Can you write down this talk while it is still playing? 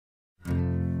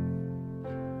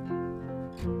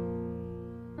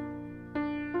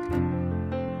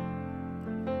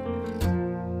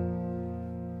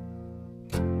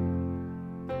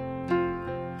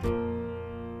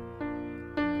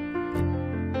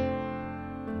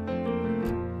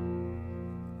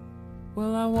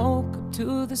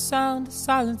to the sound to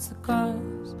silence the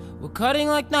cars. We're cutting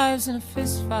like knives in a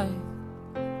fist fight.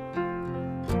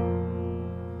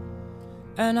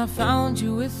 And I found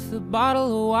you with a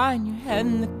bottle of wine, your head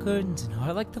in the curtains and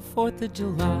heart like the 4th of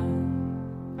July.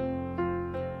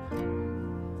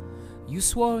 You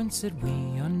swore and said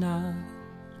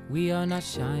we are not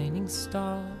shining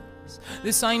stars.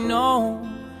 This I know,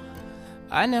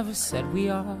 I never said we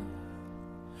are.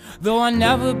 Though I've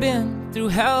never been through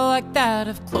hell like that,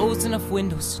 I've closed enough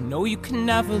windows to know you can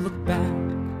never look back.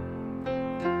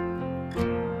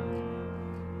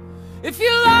 If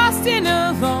you're lost and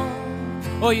alone,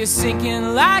 or you're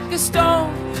sinking like a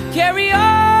stone, carry on.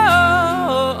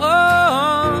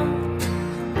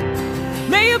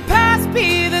 May your past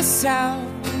be the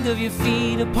sound of your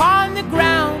feet upon the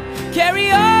ground.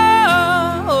 Carry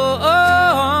on.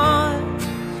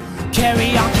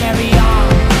 Carry on, carry